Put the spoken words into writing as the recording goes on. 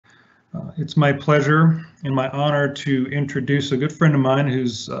It's my pleasure and my honor to introduce a good friend of mine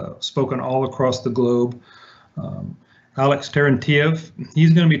who's spoken all across the globe, Alex Terentiev.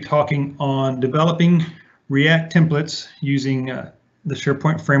 He's going to be talking on developing React templates using the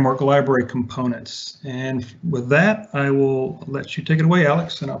SharePoint Framework Library Components. And with that, I will let you take it away,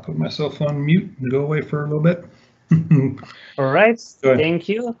 Alex, and I'll put myself on mute and go away for a little bit. All right, thank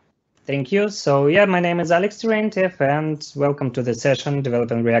you. Thank you. So yeah, my name is Alex Terentiev, and welcome to the session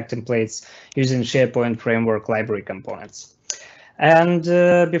Developing React Templates using SharePoint Framework Library Components. And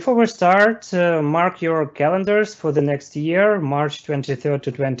before we start, mark your calendars for the next year, March 23rd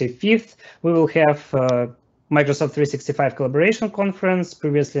to 25th. We will have Microsoft 365 Collaboration Conference,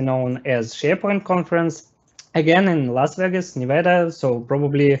 previously known as SharePoint Conference, again in Las Vegas, Nevada. So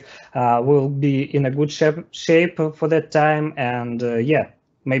probably we'll be in a good shape for that time. And yeah,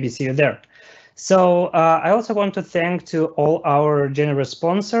 maybe see you there. So I also want to thank to all our generous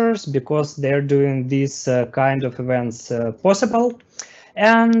sponsors because they're doing these kind of events possible.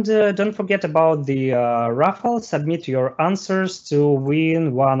 And don't forget about the raffle. Submit your answers to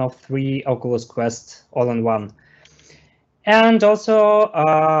win one of 3 Oculus Quest all-in-one. And also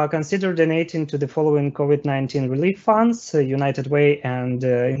consider donating to the following COVID-19 relief funds, United Way and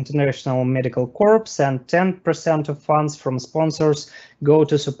International Medical Corps, and 10% of funds from sponsors go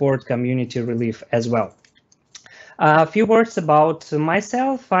to support community relief as well. A few words about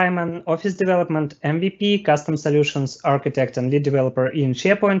myself. I'm an Office Development MVP, Custom Solutions Architect and Lead Developer in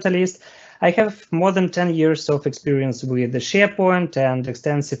SharePoint List. I have more than 10 years of experience with the SharePoint and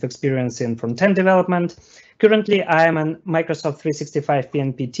extensive experience in front-end development. Currently, I am a Microsoft 365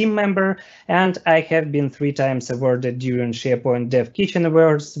 PNP team member, and I have been 3 times awarded during SharePoint Dev Kitchen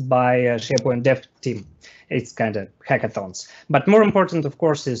Awards by SharePoint Dev Team. It's kind of hackathons. But more important, of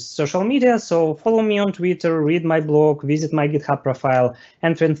course, is social media. So follow me on Twitter, read my blog, visit my GitHub profile,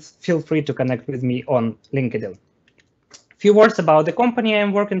 and feel free to connect with me on LinkedIn. Few words about the company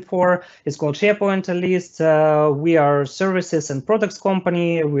I'm working for. It's called SharePoint List. We are services and products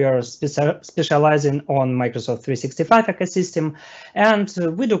company. We are specializing on Microsoft 365 ecosystem, and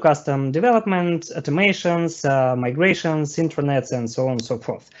we do custom development, automations, migrations, intranets, and so on and so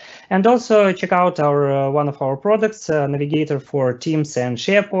forth. And also check out our one of our products, Navigator for Teams and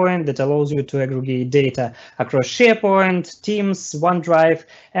SharePoint, that allows you to aggregate data across SharePoint, Teams, OneDrive,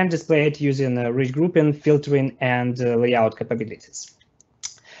 and display it using rich grouping, filtering, and layout capabilities.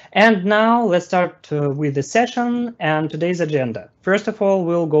 And now let's start with the session and today's agenda. First of all,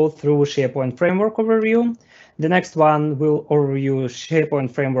 we'll go through SharePoint Framework overview. The next one will overview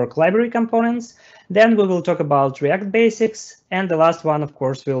SharePoint Framework Library Components. Then we will talk about React Basics. And the last one, of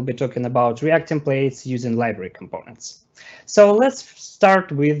course, we'll be talking about React Templates using Library Components. So let's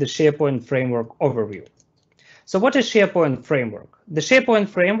start with the SharePoint Framework overview. So what is SharePoint Framework? The SharePoint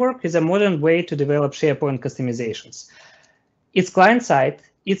Framework is a modern way to develop SharePoint customizations. It's client-side,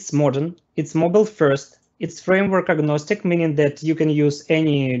 it's modern, it's mobile-first, it's framework agnostic, meaning that you can use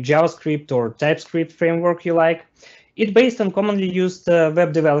any JavaScript or TypeScript framework you like. It's based on commonly used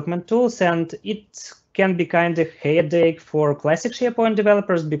web development tools, and it can be kind of headache for classic SharePoint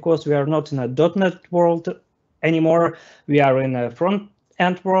developers because we are not in a .NET world anymore. We are in a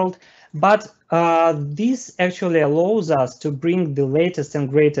front-end world. But this actually allows us to bring the latest and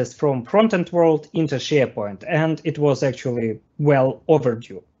greatest from front-end world into SharePoint, and it was actually well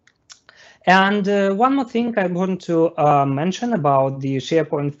overdue. And one more thing I want to mention about the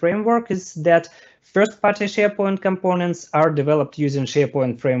SharePoint framework is that first-party SharePoint components are developed using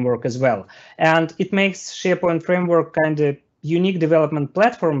SharePoint framework as well. And it makes SharePoint framework kind of unique development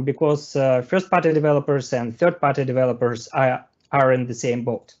platform because first-party developers and third-party developers are in the same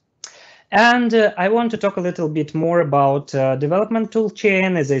boat. And I want to talk a little bit more about development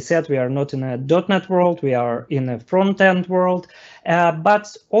toolchain. As I said, we are not in a .NET world, we are in a front-end world,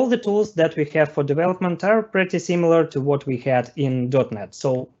 but all the tools that we have for development are pretty similar to what we had in .NET.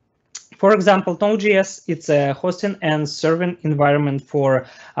 So, for example, Node.js, it's a hosting and serving environment for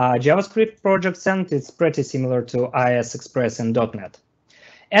JavaScript projects, and it's pretty similar to IIS Express in .NET.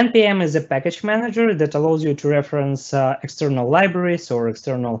 NPM is a package manager that allows you to reference external libraries or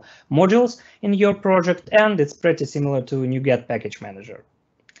external modules in your project, and it's pretty similar to NuGet package manager.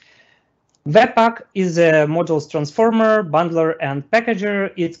 Webpack is a modules transformer, bundler, and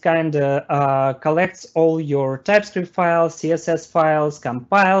packager. It kind of collects all your TypeScript files, CSS files,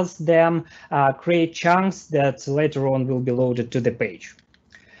 compiles them, create chunks that later on will be loaded to the page.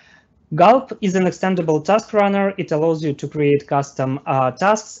 Gulp is an extendable task runner. It allows you to create custom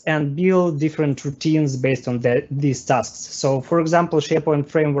tasks and build different routines based on these tasks. So for example, SharePoint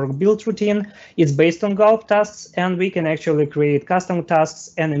Framework build routine is based on Gulp tasks, and we can actually create custom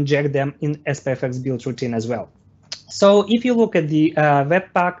tasks and inject them in SPFx build routine as well. So if you look at the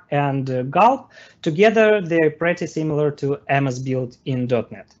Webpack and Gulp, together they're pretty similar to MS Build in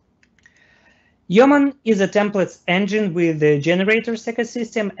 .NET. Yeoman is a templates engine with the generators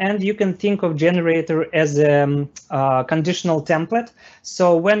ecosystem, and you can think of generator as a conditional template.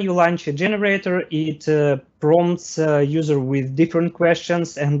 So when you launch a generator, it prompts user with different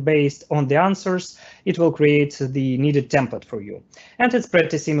questions, and based on the answers, it will create the needed template for you. And it's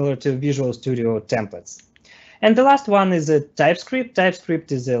pretty similar to Visual Studio templates. And the last one is a TypeScript.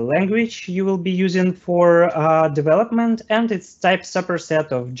 TypeScript is a language you will be using for development, and it's type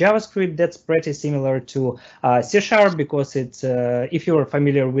superset of JavaScript that's pretty similar to C# because it's if you're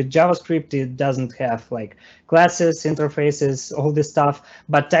familiar with JavaScript, it doesn't have like classes, interfaces, all this stuff,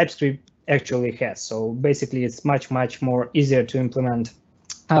 but TypeScript actually has. So basically, it's much more easier to implement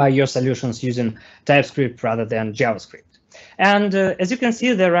your solutions using TypeScript rather than JavaScript. And as you can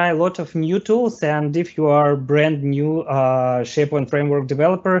see, there are a lot of new tools, and if you are brand new SharePoint Framework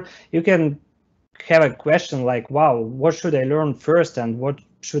developer, you can have a question like, wow, what should I learn first and what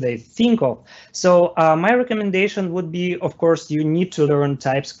should I think of? So my recommendation would be, of course, you need to learn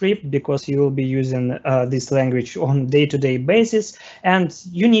TypeScript because you will be using this language on day-to-day basis, and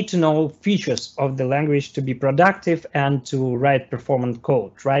you need to know features of the language to be productive and to write performant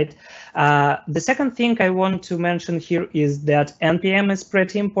code, right? The second thing I want to mention here is that NPM is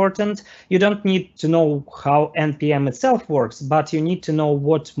pretty important. You don't need to know how NPM itself works, but you need to know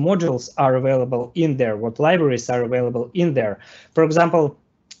what modules are available in there, what libraries are available in there. For example,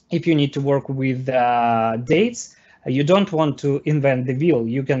 if you need to work with dates, you don't want to invent the wheel.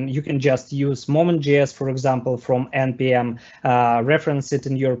 You can just use Moment.js, for example, from NPM, reference it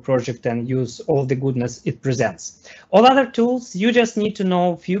in your project and use all the goodness it presents. All other tools, you just need to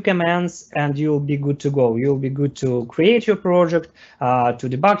know a few commands and you'll be good to go. You'll be good to create your project, to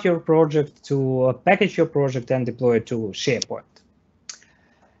debug your project, to package your project and deploy it to SharePoint.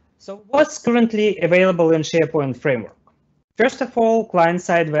 So what's currently available in SharePoint Framework? First of all,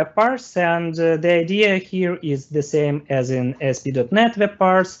 client-side web parse, and the idea here is the same as in ASP.NET web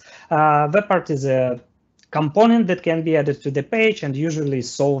parse. Web parse is a component that can be added to the page and usually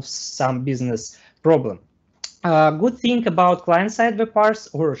solves some business problem. Good thing about client-side web parse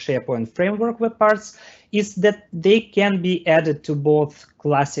or SharePoint Framework web parse is that they can be added to both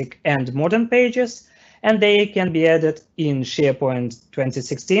classic and modern pages, and they can be added in SharePoint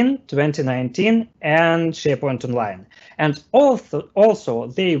 2016, 2019, and SharePoint Online. And also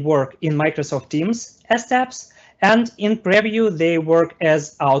they work in Microsoft Teams as tabs, and in preview, they work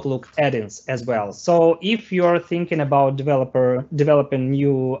as Outlook add-ins as well. So if you're thinking about developing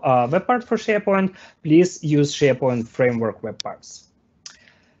new web parts for SharePoint, please use SharePoint Framework web parts.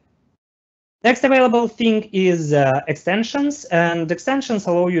 Next available thing is extensions, and extensions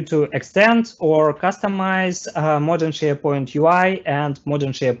allow you to extend or customize modern SharePoint UI and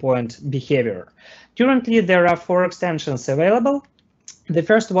modern SharePoint behavior. Currently, there are 4 extensions available. The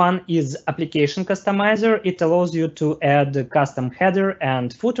first one is Application Customizer. It allows you to add a custom header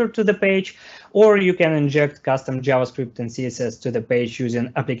and footer to the page, or you can inject custom JavaScript and CSS to the page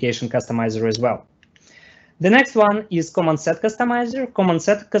using Application Customizer as well. The next one is Command Set Customizer. Command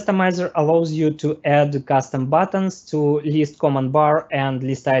Set Customizer allows you to add custom buttons to list command bar and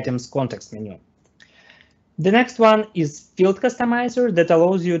list items context menu. The next one is Field Customizer that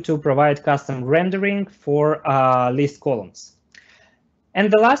allows you to provide custom rendering for list columns.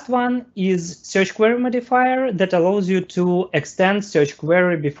 And the last one is Search Query Modifier that allows you to extend search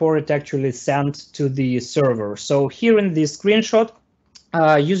query before it actually sent to the server. So here in this screenshot,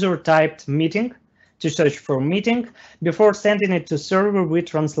 user typed meeting to search for meeting. Before sending it to server, we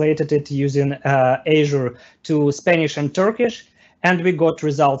translated it using Azure to Spanish and Turkish, and we got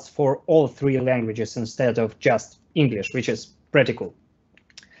results for all 3 languages instead of just English, which is pretty cool.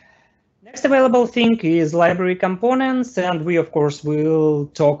 Next available thing is library components, and we of course will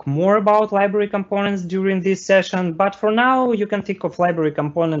talk more about library components during this session, but for now you can think of library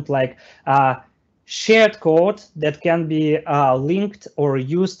component like shared code that can be linked or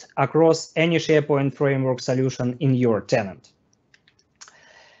used across any SharePoint Framework solution in your tenant.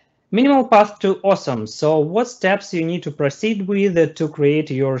 Minimal path to awesome. So what steps you need to proceed with to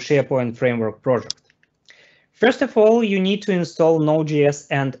create your SharePoint Framework project? First of all, you need to install Node.js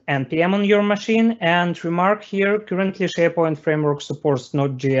and NPM on your machine, and remark here, currently SharePoint Framework supports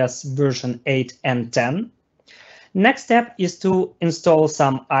Node.js version 8 and 10. Next step is to install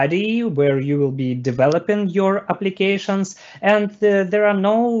some IDE where you will be developing your applications, and there are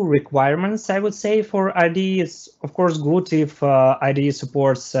no requirements, I would say, for IDE. It's of course good if IDE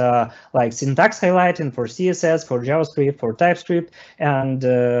supports like syntax highlighting for CSS, for JavaScript, for TypeScript, and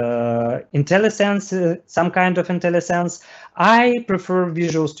IntelliSense, some kind of IntelliSense. I prefer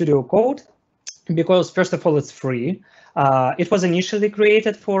Visual Studio Code because first of all, it's free. It was initially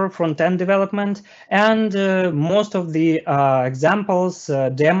created for front-end development, and most of the examples,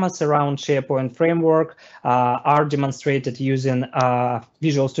 demos around SharePoint Framework are demonstrated using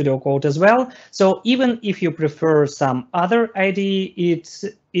Visual Studio Code as well. So even if you prefer some other IDE,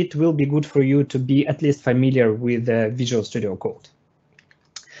 it will be good for you to be at least familiar with Visual Studio Code.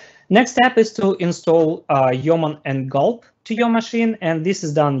 Next step is to install Yeoman and Gulp to your machine, and this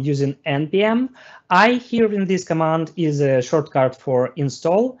is done using npm. I here in this command is a shortcut for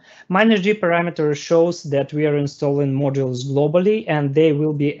install. -g parameter shows that we are installing modules globally, and they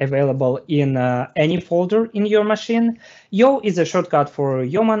will be available in any folder in your machine. Yo is a shortcut for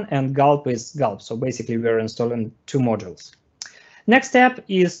Yeoman, and Gulp is Gulp. So basically, we are installing two modules. Next step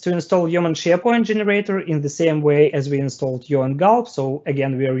is to install Yeoman SharePoint generator in the same way as we installed Yo and Gulp. So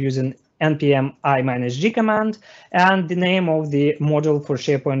again, we are using npm i-g command, and the name of the module for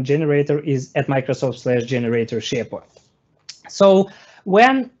SharePoint generator is @Microsoft/generator SharePoint. So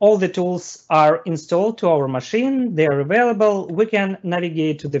when all the tools are installed to our machine, they are available, we can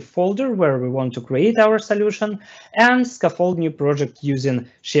navigate to the folder where we want to create our solution and scaffold new project using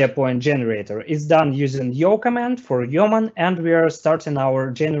SharePoint generator. It's done using yo command for Yeoman, and we are starting our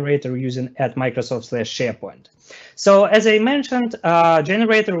generator using @Microsoft/SharePoint. So as I mentioned,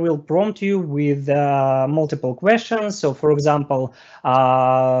 generator will prompt you with multiple questions. So for example,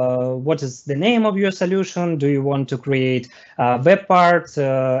 what is the name of your solution? Do you want to create a web part,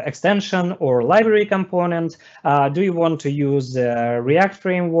 extension, or library component? Do you want to use React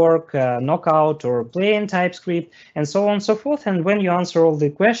framework, Knockout, or plain TypeScript, and so on and so forth? And when you answer all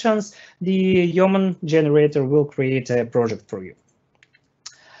the questions, the Yeoman generator will create a project for you.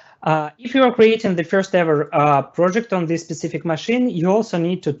 If you are creating the first ever project on this specific machine, you also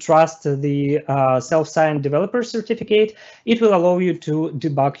need to trust the self-signed developer certificate. It will allow you to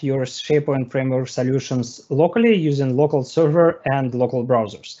debug your SharePoint Framework solutions locally using local server and local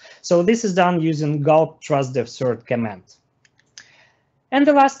browsers. So this is done using gulp trustDevCert command. And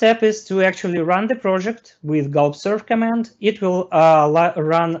the last step is to actually run the project with gulp serve command. It will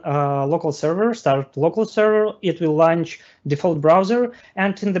run local server, start local server. It will launch default browser,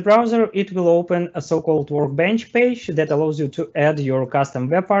 and in the browser, it will open a so-called workbench page that allows you to add your custom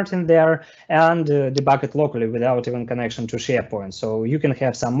web part in there and debug it locally without even connection to SharePoint. So you can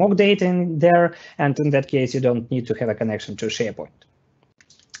have some mock data in there, and in that case, you don't need to have a connection to SharePoint.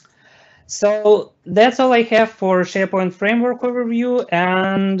 So that's all I have for SharePoint Framework overview,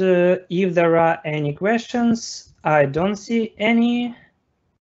 and if there are any questions, I don't see any.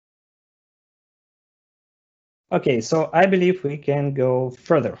 Okay, so I believe we can go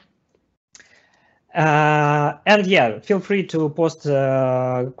further. And yeah, feel free to post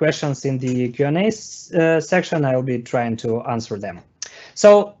questions in the Q&A section. I'll be trying to answer them.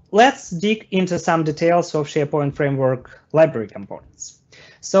 So let's dig into some details of SharePoint Framework library components.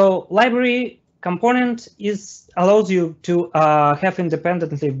 So library component allows you to have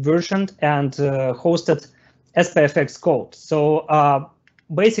independently versioned and hosted SPFx code. So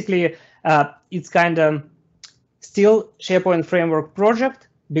basically, it's kind of still SharePoint Framework project.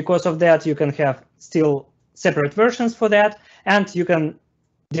 Because of that, you can have still separate versions for that, and you can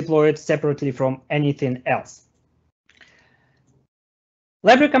deploy it separately from anything else.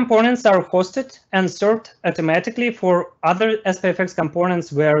 Library components are hosted and served automatically for other SPFx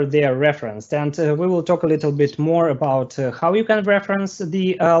components where they are referenced. And we will talk a little bit more about how you can reference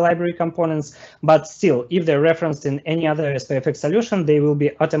the library components. But still, if they're referenced in any other SPFx solution, they will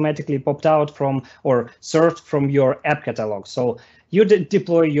be automatically popped out from or served from your app catalog. So you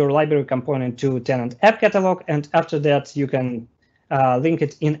deploy your library component to tenant app catalog, and after that, you can link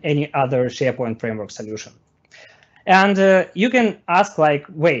it in any other SharePoint Framework solution. And you can ask, like,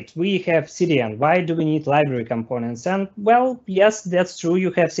 wait, we have CDN. Why do we need library components? And well, yes, that's true. You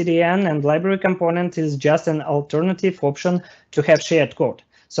have CDN, and library component is just an alternative option to have shared code.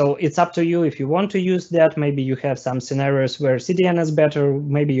 So it's up to you if you want to use that. Maybe you have some scenarios where CDN is better.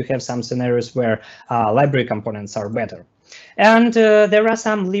 Maybe you have some scenarios where library components are better. And there are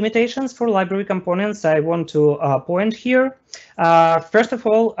some limitations for library components I want to point here. First of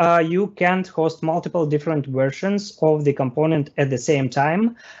all, you can't host multiple different versions of the component at the same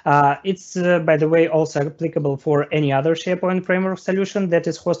time. It's, by the way, also applicable for any other SharePoint Framework solution that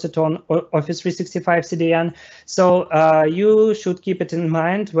is hosted on Office 365 CDN. So you should keep it in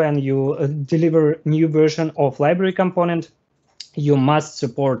mind when you deliver new version of library component. You must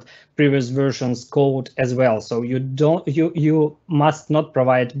support previous versions code as well. So you must not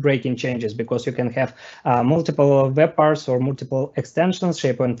provide breaking changes, because you can have multiple web parts or multiple extensions,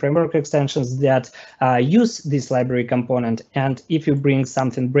 SharePoint Framework extensions that use this library component. And if you bring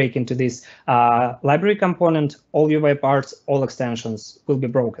something break into this library component, all your web parts, all extensions will be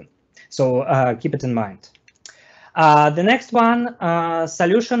broken. So keep it in mind. The next one,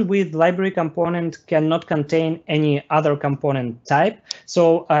 solution with library component cannot contain any other component type.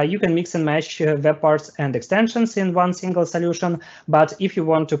 So you can mix and match web parts and extensions in one single solution. But if you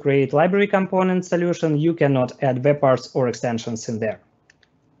want to create library component solution, you cannot add web parts or extensions in there.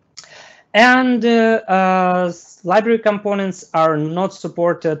 And library components are not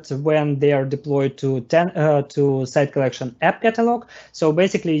supported when they are deployed to site collection app catalog. So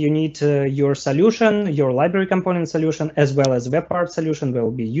basically, you need your solution, your library component solution, as well as web part solution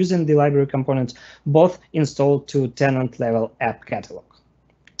will be using the library component, both installed to tenant level app catalog.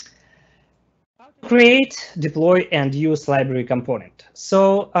 Create, deploy, and use library component.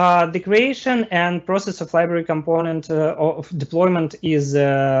 So the creation and process of library component of deployment is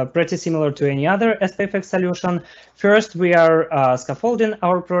pretty similar to any other SPFx solution. First, we are scaffolding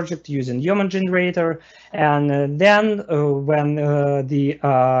our project using Yeoman generator, and then when the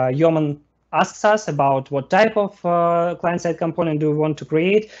Yeoman asks us about what type of client-side component do we want to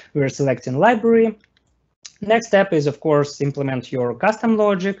create, we're selecting library. Next step is, of course, implement your custom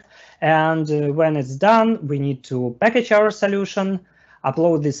logic. And when it's done, we need to package our solution,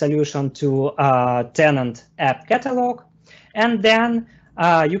 upload the solution to tenant app catalog, and then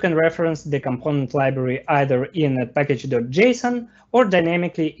you can reference the component library either in a package.json or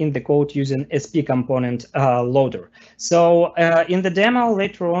dynamically in the code using SP component loader. So in the demo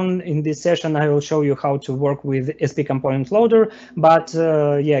later on in this session, I will show you how to work with SP component loader. But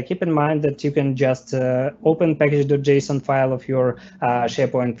yeah, keep in mind that you can just open package.json file of your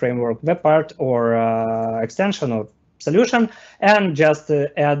SharePoint Framework web part or extension or solution and just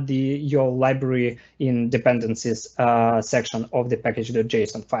add your library in dependencies section of the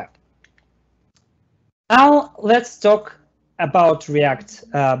package.json file. Now let's talk about React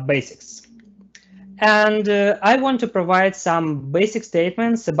basics. And I want to provide some basic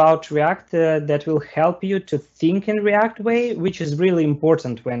statements about React that will help you to think in React way, which is really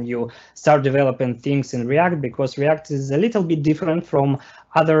important when you start developing things in React, because React is a little bit different from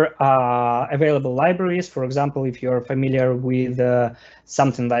other available libraries. For example, if you're familiar with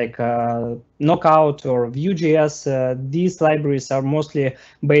something like Knockout or Vue.js, these libraries are mostly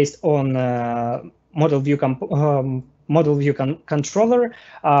based on model view controller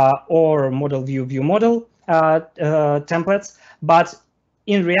or model view model templates, but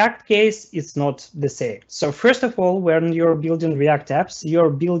in React case, it's not the same. So first of all, when you're building React apps, you're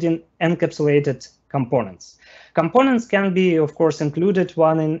building encapsulated components. Components can be, of course, included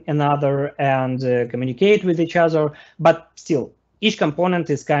one in another and communicate with each other, but still, each component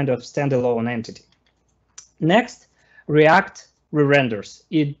is kind of standalone entity. Next, React re-renders.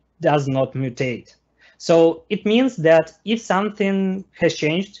 It does not mutate. So it means that if something has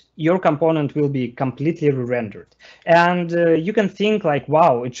changed, your component will be completely re-rendered. And you can think like,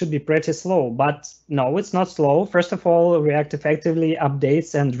 wow, it should be pretty slow, but no, it's not slow. First of all, React effectively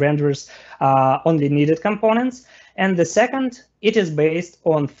updates and renders only needed components. And the second, it is based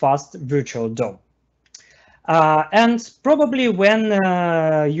on fast virtual DOM. And probably when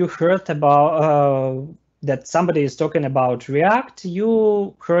you heard about that somebody is talking about React,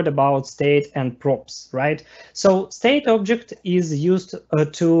 you heard about state and props, right? So state object is used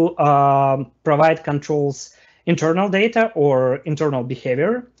to provide controls internal data or internal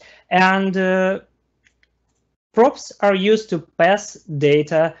behavior, and props are used to pass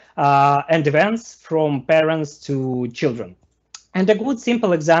data and events from parents to children. And a good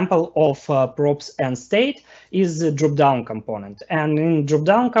simple example of props and state is the drop-down component. And in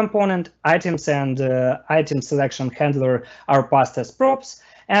drop-down component, items and item selection handler are passed as props,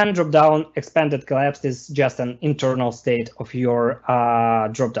 and drop-down expanded collapsed is just an internal state of your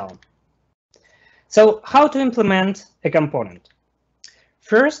drop-down. So how to implement a component?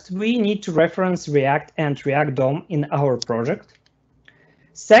 First, we need to reference React and React DOM in our project.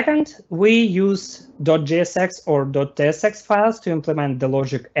 Second, we use .jsx or .tsx files to implement the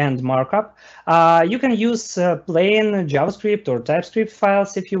logic and markup. You can use plain JavaScript or TypeScript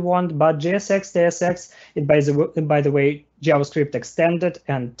files if you want, but JSX, TSX, by the way, JavaScript extended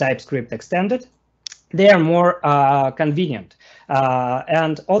and TypeScript extended. They are more convenient.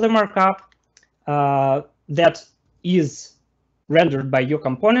 And all the markup that is rendered by your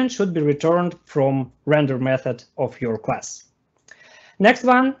component should be returned from render method of your class. Next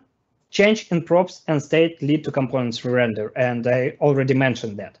one, change in props and state lead to components re-render, and I already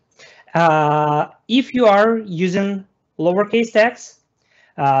mentioned that. If you are using lowercase text,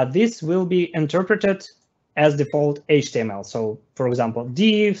 this will be interpreted as default HTML. So, for example,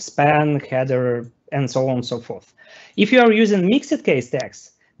 div, span, header, and so on and so forth. If you are using mixed case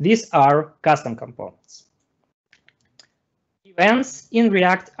text, these are custom components. Events in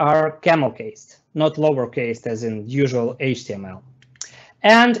React are camel-cased, not lowercase as in usual HTML.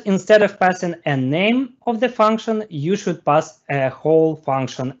 And instead of passing a name of the function, you should pass a whole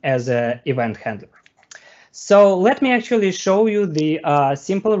function as an event handler. So let me actually show you the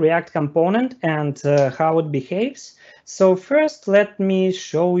simple React component and how it behaves. So first, let me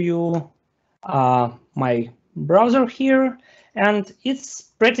show you my browser here. And it's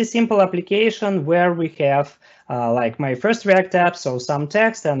pretty simple application where we have like my first React app, so some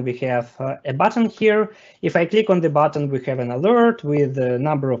text, and we have a button here. If I click on the button, we have an alert with the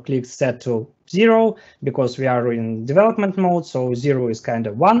number of clicks set to 0 because we are in development mode, so 0 is kind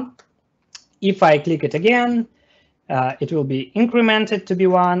of 1. If I click it again, it will be incremented to be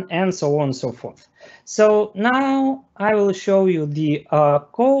 1, and so on and so forth. So now I will show you the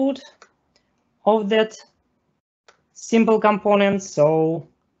code of that simple component. So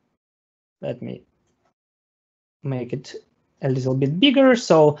let me make it a little bit bigger.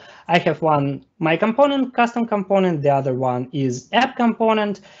 So I have one my component, custom component, the other one is app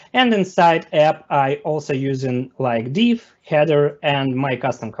component, and inside app I also using like div, header, and my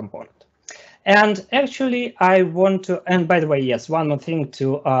custom component. And actually I want to, and by the way, yes, one more thing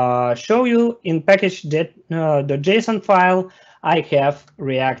to show you, in package.json file I have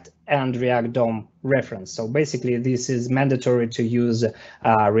React and React DOM reference. So basically this is mandatory to use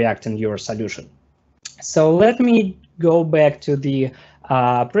React in your solution. So let me go back to the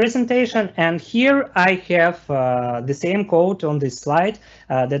presentation, and here I have the same code on this slide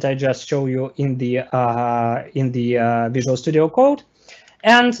that I just showed you in the Visual Studio Code.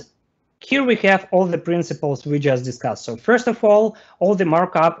 And here we have all the principles we just discussed. So first of all the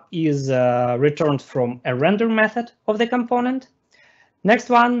markup is returned from a render method of the component. Next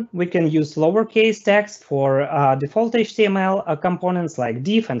one, we can use lowercase text for default HTML components like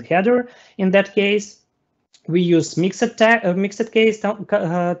div and header. In that case, we use mixed case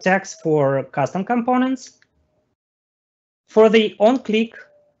text for custom components. For the on-click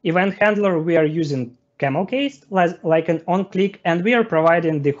event handler, we are using camel case like an on-click, and we are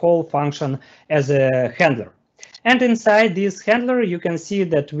providing the whole function as a handler. And inside this handler, you can see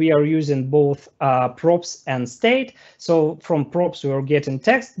that we are using both props and state. So from props, we are getting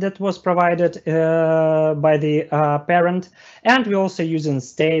text that was provided by the parent. And we're also using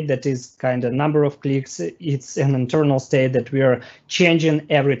state that is kind of number of clicks. It's an internal state that we are changing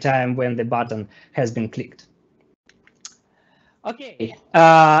every time when the button has been clicked. OK,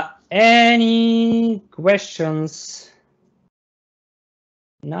 any questions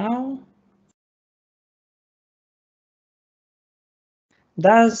now?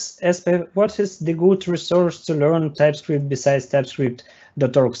 What is the good resource to learn TypeScript besides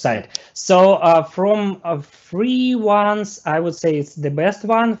TypeScript.org site? So from free ones, I would say it's the best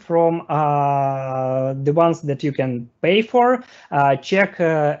one. From the ones that you can pay for, check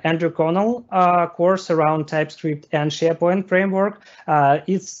Andrew Connell course around TypeScript and SharePoint Framework.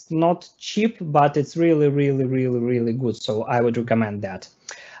 It's not cheap, but it's really, really, really, really good. So I would recommend that.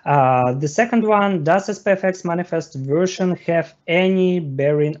 The second one, does SPFx manifest version have any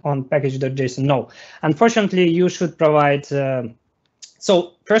bearing on package.json? No, unfortunately, you should provide.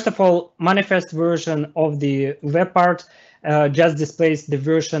 So first of all, manifest version of the web part just displays the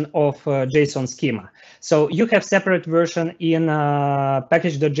version of JSON schema. So you have separate version in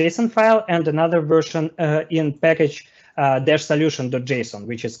package.json file and another version in package -solution.json,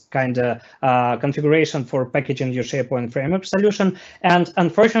 which is kind of configuration for packaging your SharePoint Framework solution. And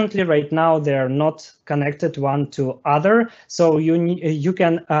unfortunately, right now, they're not connected one to other. So you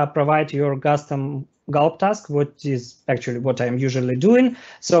can provide your custom gulp task, which is actually what I'm usually doing.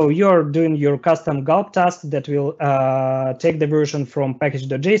 So you're doing your custom gulp task that will take the version from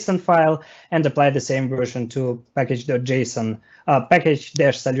package.json file and apply the same version to package.json,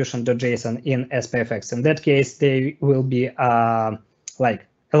 package-solution.json in SPFx. In that case, they will be like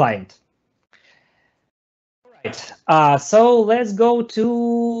aligned. Right. So let's go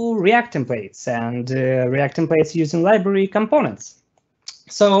to React templates and React templates using library components.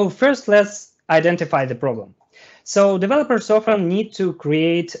 So first, let's identify the problem. So developers often need to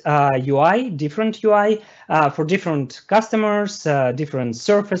create different UI for different customers, different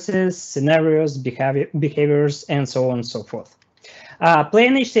surfaces, scenarios, behaviors, and so on and so forth.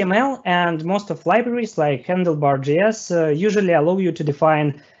 Plain HTML and most of libraries like Handlebar.js usually allow you to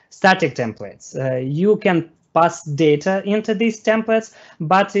define static templates. You can pass data into these templates,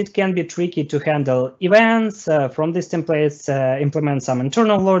 but it can be tricky to handle events from these templates, implement some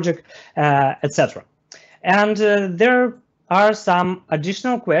internal logic, etc. And there are some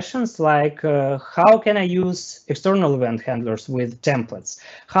additional questions like how can I use external event handlers with templates?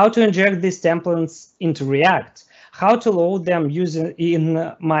 How to inject these templates into React? How to load them using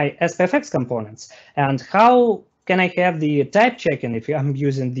in my SPFx components? And how can I have the type check-in if I'm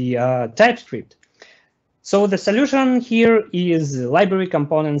using the TypeScript? So the solution here is library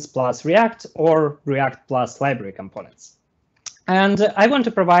components plus React or React plus library components. And I want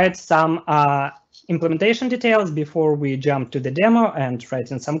to provide some implementation details before we jump to the demo and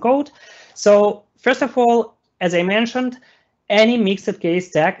write in some code. So first of all, as I mentioned, any mixed case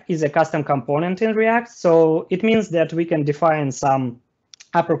tag is a custom component in React. So it means that we can define some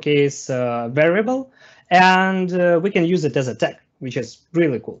uppercase variable and we can use it as a tag, which is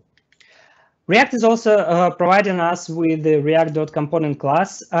really cool. React is also providing us with the React.component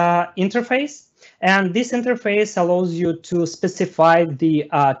class interface. And this interface allows you to specify the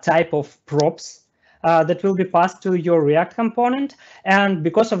type of props that will be passed to your React component. And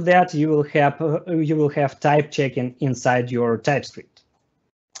because of that, you will have type checking inside your TypeScript.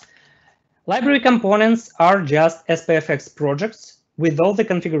 Library components are just SPFx projects with all the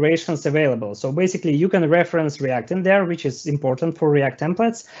configurations available. So basically, you can reference React in there, which is important for React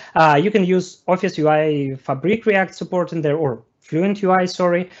templates. You can use Office UI Fabric React support in there, or Fluent UI,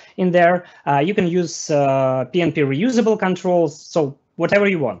 sorry, in there. You can use PNP reusable controls, so whatever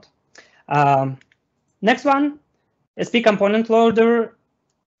you want. Next one, SP component loader.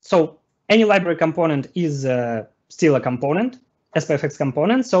 So any library component is still a component, SPFx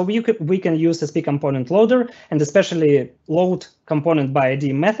component. So we can use SP component loader and especially load component by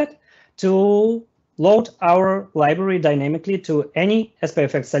ID method to load our library dynamically to any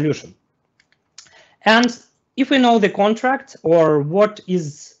SPFx solution. And if we know the contract or what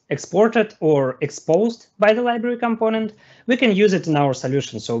is exported or exposed by the library component, we can use it in our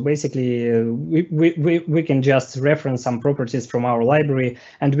solution. So basically, we can just reference some properties from our library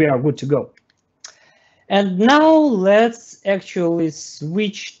and we are good to go. And now let's actually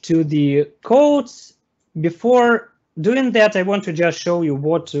switch to the codes. Before doing that, I want to just show you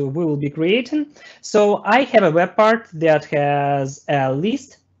what we will be creating. So I have a web part that has a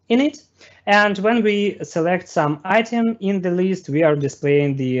list in it. And when we select some item in the list, we are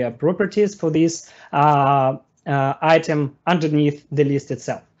displaying the properties for this item underneath the list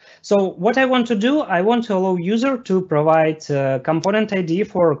itself. So what I want to do, I want to allow user to provide component ID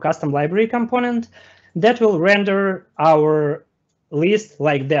for custom library component that will render our list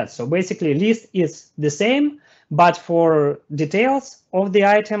like that. So basically, list is the same, but for details of the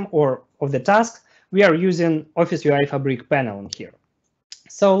item or of the task, we are using Office UI Fabric panel in here.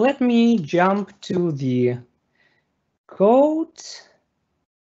 So let me jump to the code.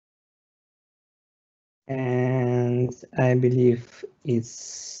 And I believe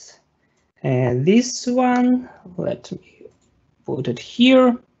it's this one. Let me put it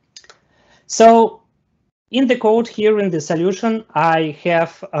here. So in the code here in the solution, I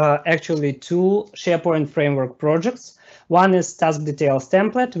have actually two SharePoint Framework projects. One is task details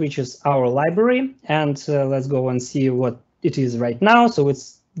template, which is our library. And let's go and see what it is right now. So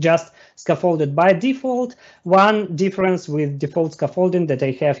it's just scaffolded by default. One difference with default scaffolding that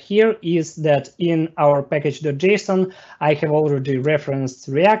I have here is that in our package.json, I have already referenced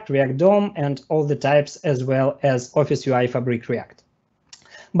React, React DOM, and all the types as well as Office UI Fabric React.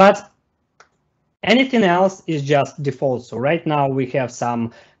 But anything else is just default. So right now we have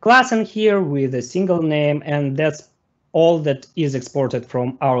some class in here with a single name, and that's all that is exported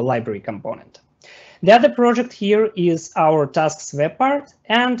from our library component. The other project here is our tasks web part.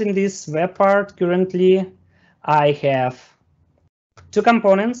 And in this web part, currently, I have two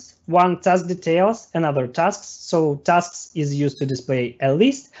components, one task details, another tasks. So tasks is used to display a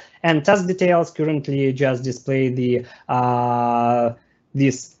list, and task details currently just display the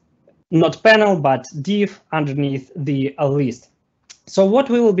this not panel, but div underneath the list. So what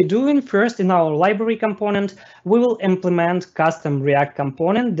we will be doing first in our library component, we will implement custom React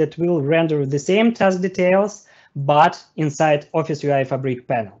component that will render the same task details, but inside Office UI Fabric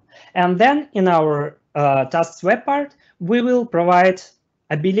panel. And then in our tasks web part, we will provide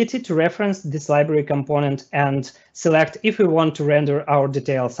ability to reference this library component and select if we want to render our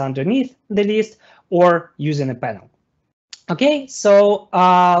details underneath the list or using a panel. Okay, so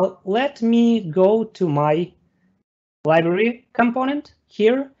let me go to my library component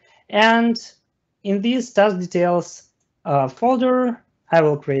here, and in this task details folder, I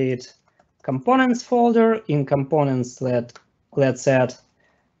will create components folder. In components, let's add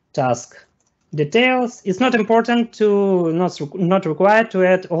task details. It's not important to not required to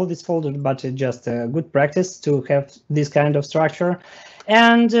add all this folder, but it's just a good practice to have this kind of structure.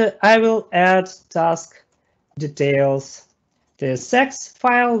 And I will add task details TSX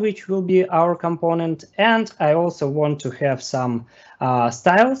file, which will be our component. And I also want to have some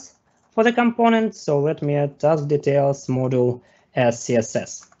styles for the component. So let me add task details module as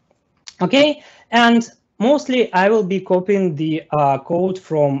CSS. Okay, and mostly I will be copying the code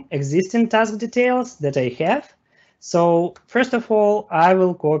from existing task details that I have. So first of all, I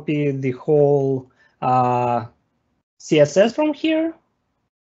will copy the whole CSS from here.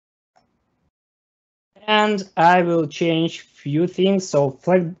 And I will change few things. So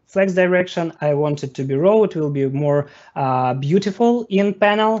flex direction, I want it to be row. It will be more beautiful in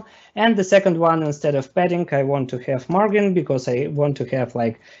panel. And the second one, instead of padding, I want to have margin because I want to have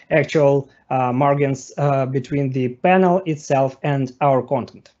like actual margins between the panel itself and our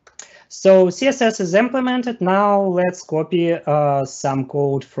content. So CSS is implemented. Now let's copy some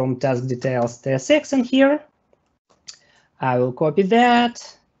code from task details TSX in here. I will copy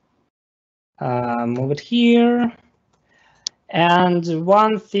that. Move it here. And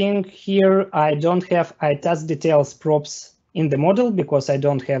one thing here, I don't have task details props in the model because I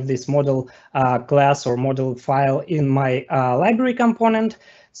don't have this model class or model file in my library component.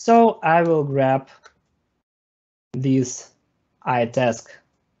 So I will grab these iTask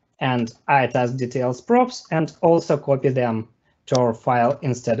and iTask details props and also copy them to our file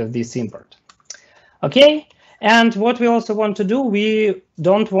instead of this import. Okay. And what we also want to do, we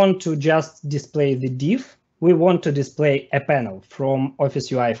don't want to just display the div. We want to display a panel from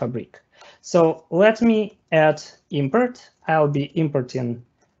Office UI Fabric. So let me add import. I'll be importing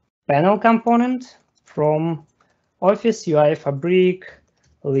panel component from Office UI Fabric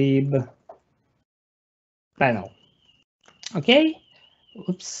lib panel. Okay.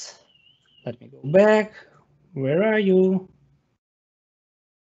 Oops. Let me go back. Where are you?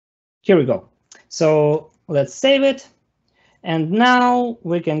 Here we go. So let's save it. And now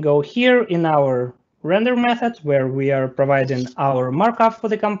we can go here in our render method where we are providing our markup for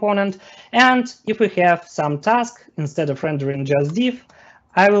the component. And if we have some task, instead of rendering just div,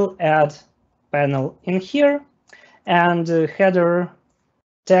 I will add panel in here. And header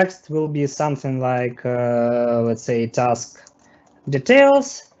text will be something like, let's say, task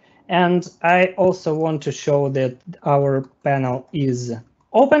details. And I also want to show that our panel is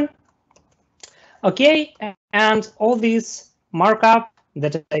open. Okay, and all these markup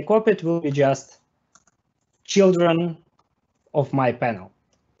that I copied will be just children of my panel.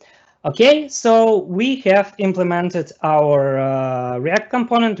 Okay, so we have implemented our React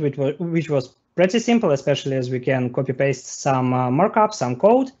component, which was pretty simple, especially as we can copy paste some markup, some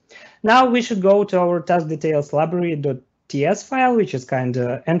code. Now we should go to our task details library.ts file, which is kind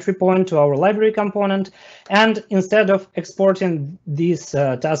of entry point to our library component. And instead of exporting this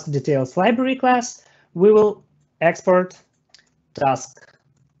task details library class, we will export task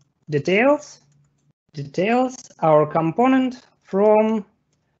details, our component from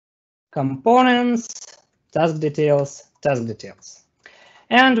components, task details.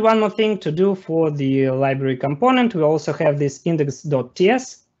 And one more thing to do for the library component, we also have this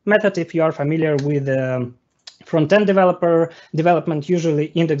index.ts method. If you are familiar with front-end development, usually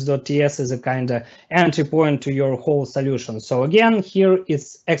index.ts is a kind of entry point to your whole solution. So again, here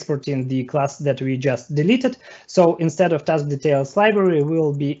it's exporting the class that we just deleted. So instead of task details library,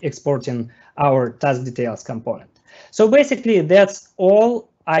 we'll be exporting our task details component. So basically, that's all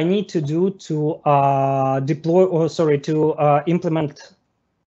I need to do to implement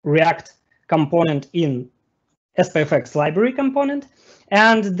React component in SPFx library component.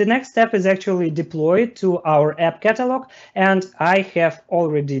 And the next step is actually deploy to our app catalog. And I have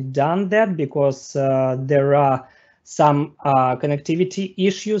already done that because there are some connectivity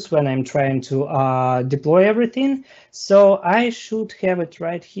issues when I'm trying to deploy everything. So I should have it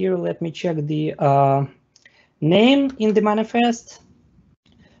right here. Let me check the name in the manifest.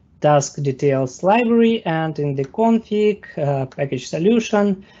 Task details library, and in the config package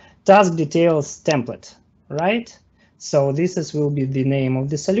solution, task details template, right? So this will be the name of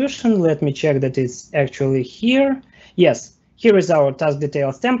the solution. Let me check that it's actually here. Yes, here is our task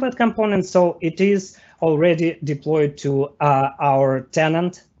details template component. So it is already deployed to our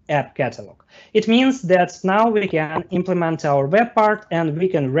tenant app catalog. It means that now we can implement our web part and we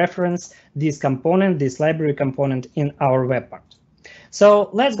can reference this component, this library component in our web part. So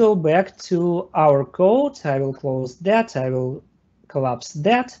let's go back to our code. I will close that. I will collapse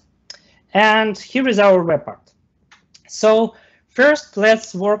that. And here is our web part. So first,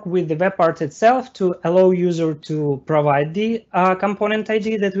 let's work with the web part itself to allow user to provide the component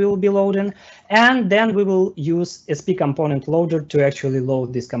ID that we will be loading. And then we will use SP component loader to actually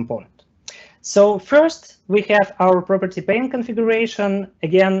load this component. So first, we have our property pane configuration.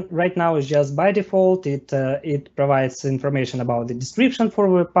 Again, right now is just by default. It provides information about the description for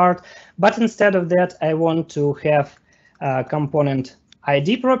web part. But instead of that, I want to have component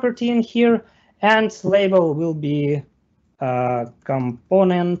ID property in here, and label will be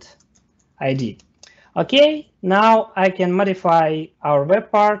component ID. Okay, now I can modify our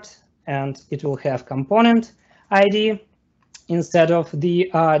web part, and it will have component ID instead of the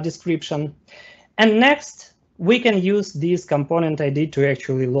description. And next, we can use this component ID to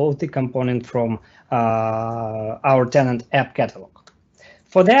actually load the component from our tenant app catalog.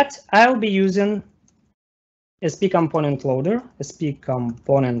 For that, I'll be using SP component loader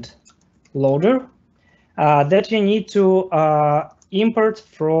that you need to import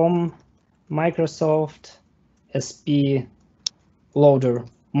from Microsoft SP loader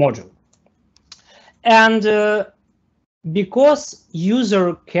module. And because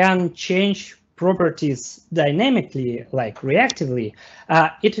user can change properties dynamically, like reactively,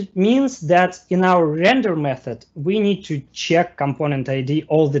 it means that in our render method, we need to check component ID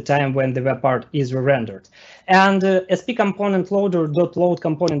all the time when the web part is rendered. And SP component loader.load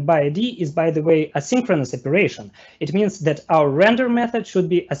component by ID is, by the way, asynchronous operation. It means that our render method should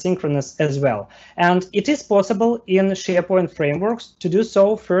be asynchronous as well. And it is possible in SharePoint frameworks to do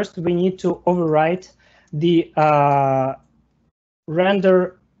so. First, we need to overwrite the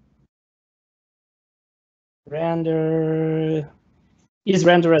render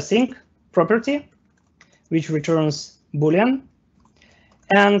async property, which returns Boolean,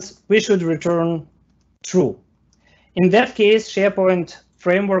 and we should return true. In that case, SharePoint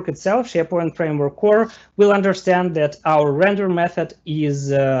framework itself, SharePoint framework core, will understand that our render method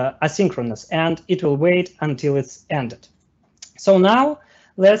is asynchronous, and it will wait until it's ended. So now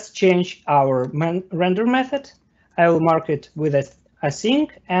let's change our render method. I will mark it with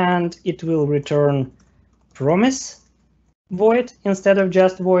async, and it will return promise void instead of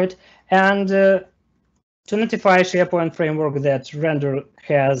just void. And to notify SharePoint framework that render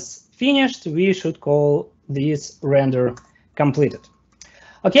has finished, we should call this render completed.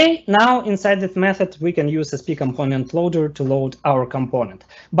 Okay, now inside that method, we can use SP component loader to load our component.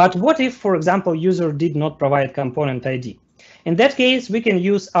 But what if, for example, user did not provide component ID? In that case, we can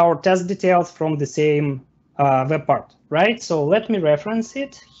use our task details from the same web part, right? So let me reference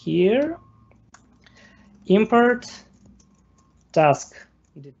it here. Import task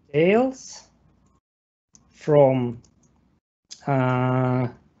details from, I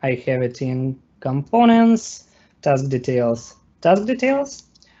have it in components, task details.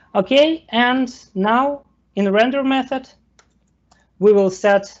 Okay, and now in render method, we will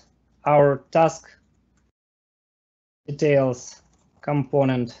set our task details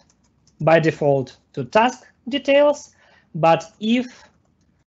component by default to task details. But if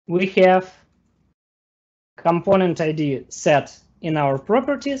we have component ID set in our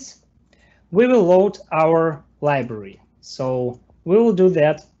properties, we will load our library. So we will do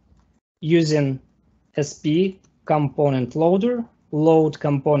that using SP component loader, load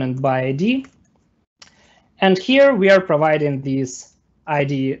component by ID. And here we are providing this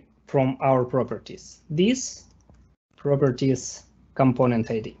ID from our properties, this properties component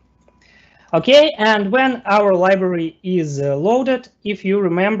ID. Okay, and when our library is loaded, if you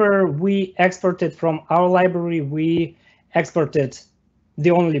remember, we exported from our library, we exported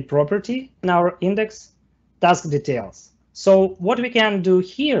the only property in our index, task details. So what we can do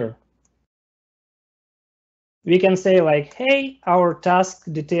here, we can say like, hey, our task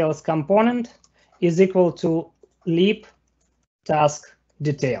details component is equal to lib task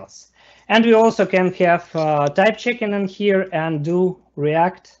details. And we also can have type checking in here and do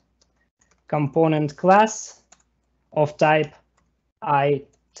React component class of type I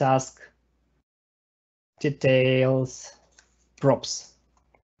task details props.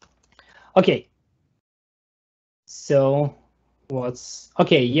 Okay. So what's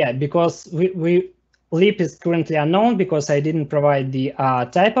okay? Yeah, because lib is currently unknown because I didn't provide the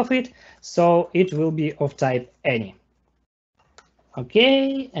type of it, so it will be of type any.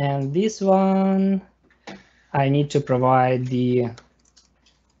 Okay, and this one, I need to provide the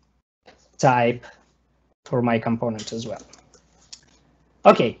type for my component as well.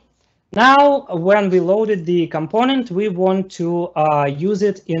 Okay, now when we loaded the component, we want to use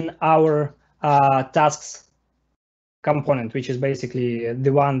it in our tasks component, which is basically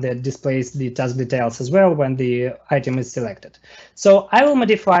the one that displays the task details as well when the item is selected. So I will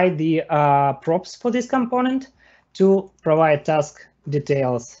modify the props for this component to provide task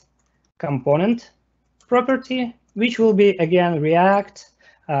details component property, which will be again React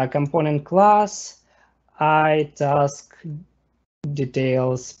component class task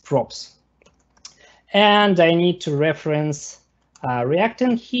details props. And I need to reference React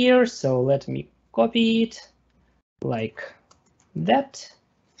in here, so let me copy it like that.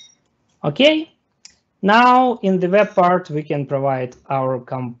 Okay, now in the web part, we can provide our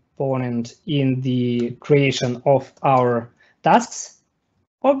component in the creation of our tasks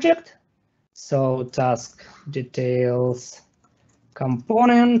object. So task details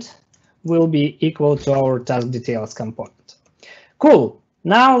component will be equal to our task details component. Cool.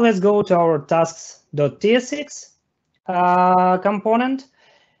 Now let's go to our tasks.tsx component.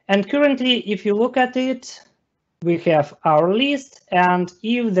 And currently, if you look at it, we have our list, and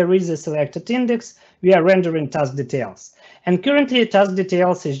if there is a selected index, we are rendering task details. And currently, task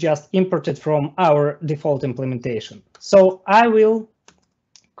details is just imported from our default implementation. So I will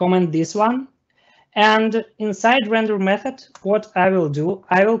comment this one. And inside render method, what I will do,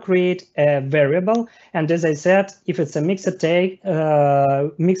 I will create a variable. And as I said, if it's a mixed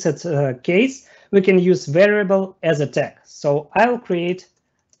case, we can use variable as a tag. So I will create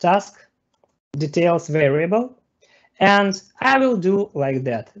task details variable. And I will do like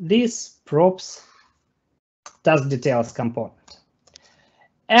that. This props task details component.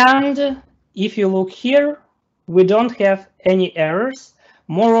 And if you look here, we don't have any errors.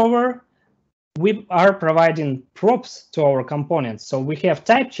 Moreover, we are providing props to our components. So we have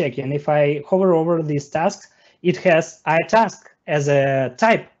type checking. If I hover over these tasks, it has iTask as a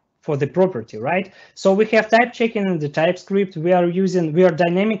type for the property, right? So we have type checking in the TypeScript. We are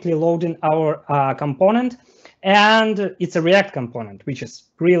dynamically loading our component, and it's a React component, which is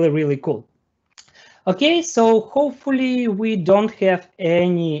really, really cool. Okay, so hopefully we don't have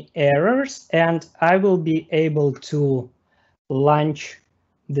any errors, and I will be able to launch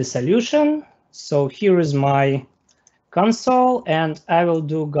the solution. So here is my console, and I will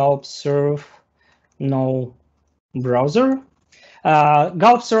do gulp serve no browser.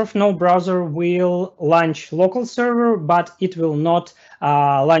 Gulp serve no browser will launch local server, but it will not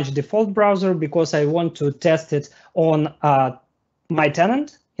launch default browser because I want to test it on my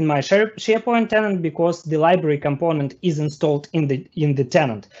tenant, in my SharePoint tenant, because the library component is installed in the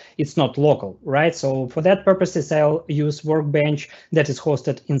tenant. It's not local, right? So for that purposes, I'll use Workbench that is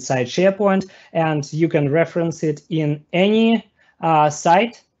hosted inside SharePoint, and you can reference it in any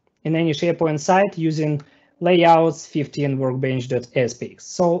site, in any SharePoint site using layouts 15 workbench.spx.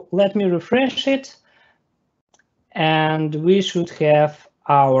 So let me refresh it, and we should have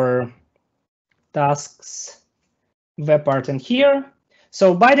our tasks web part in here.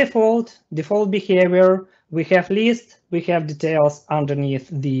 So by default behavior, we have list, we have details underneath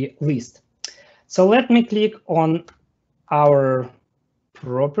the list. So let me click on our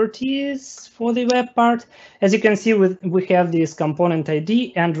properties for the web part. As you can see, we have this component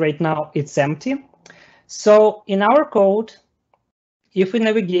ID, and right now it's empty. So in our code, if we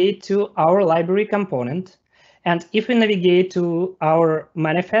navigate to our library component, and if we navigate to our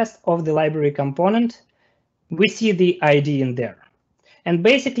manifest of the library component, we see the ID in there. And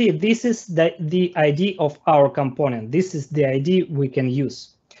basically, this is the ID of our component. This is the ID we can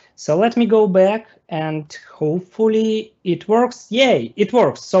use. So let me go back, and hopefully it works. Yay, it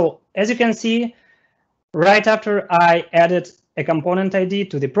works. So as you can see, right after I added a component ID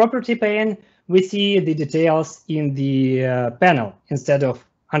to the property pane, we see the details in the panel instead of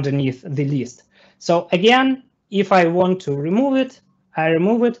underneath the list. So again, if I want to remove it, I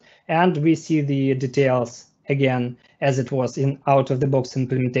remove it, and we see the details again as it was in out-of-the-box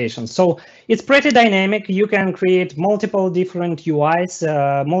implementation. So it's pretty dynamic. You can create multiple different UIs,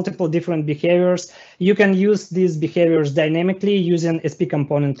 multiple different behaviors. You can use these behaviors dynamically using SP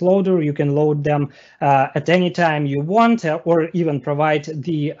component loader. You can load them at any time you want, or even provide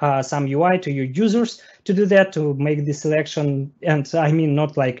the some UI to your users to do that, to make the selection. And I mean,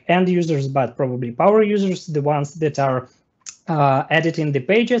 not like end users, but probably power users, the ones that are editing the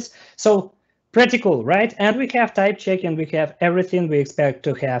pages. So pretty cool, right? And we have type check, and we have everything we expect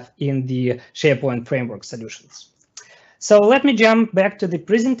to have in the SharePoint Framework solutions. So let me jump back to the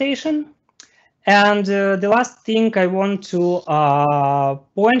presentation. And the last thing I want to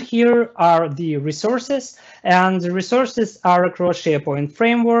point here are the resources. And the resources are across SharePoint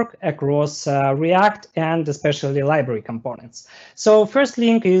Framework, across React, and especially library components. So first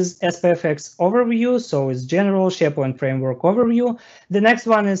link is SPFx overview, so it's general SharePoint Framework overview. The next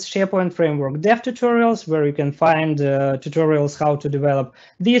one is SharePoint Framework dev tutorials, where you can find tutorials how to develop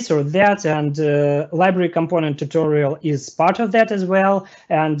this or that, and library component tutorial is part of that as well.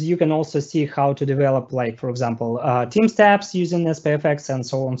 And you can also see how to develop, like, for example, team steps using SPFx and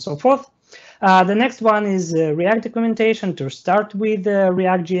so on and so forth. The next one is React documentation to start with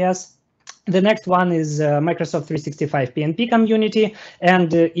React.js. The next one is Microsoft 365 PNP community.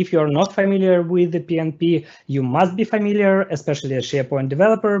 And if you're not familiar with the PNP, you must be familiar, especially as SharePoint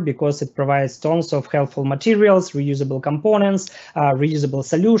developer, because it provides tons of helpful materials, reusable components, reusable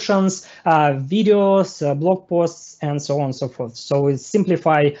solutions, videos, blog posts, and so on and so forth. So it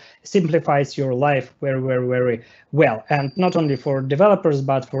simplifies your life very, very, very well. And not only for developers,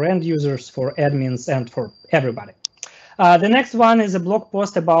 but for end users, for admins, and for everybody. The next one is a blog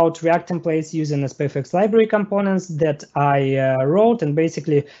post about React templates using SPFx Library Components that I wrote, and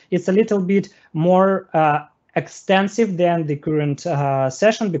basically it's a little bit more extensive than the current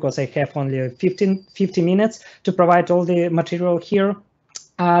session because I have only 50 minutes to provide all the material here.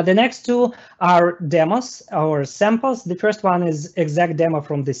 The next two are demos or samples. The first one is exact demo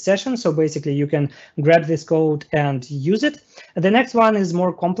from this session. So basically you can grab this code and use it. The next one is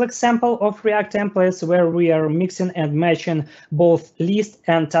more complex sample of React templates where we are mixing and matching both list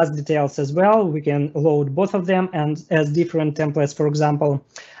and task details as well. We can load both of them and as different templates, for example.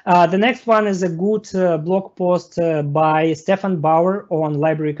 The next one is a good blog post by Stefan Bauer on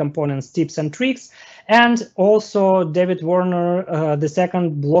library components tips and tricks. And also David Warner, the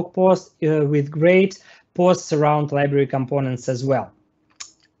second blog post with great posts around library components as well.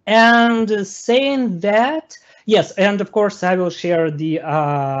 And saying that, yes, and of course I will share the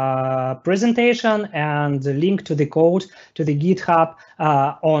presentation and the link to the code to the GitHub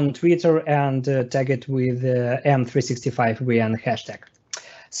on Twitter and tag it with M365VN hashtag.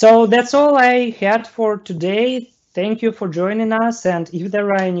 So that's all I had for today. Thank you for joining us, and if there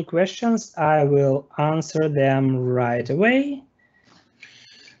are any questions, I will answer them right away.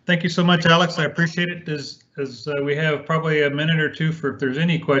 Thank you so much, Alex. I appreciate it. As we have probably a minute or two for if there's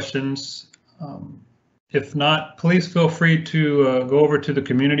any questions. If not, please feel free to go over to the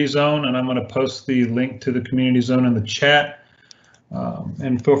community zone, and I'm going to post the link to the community zone in the chat.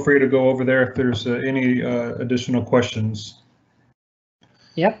 And feel free to go over there if there's any additional questions.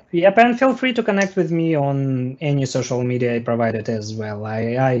 Yep, and feel free to connect with me on any social media I provided as well.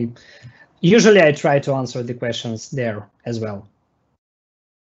 I usually try to answer the questions there as well.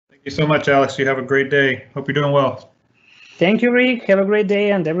 Thank you so much, Alex. You have a great day. Hope you're doing well. Thank you, Rick. Have a great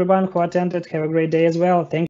day, and everyone who attended, have a great day as well. Thank you.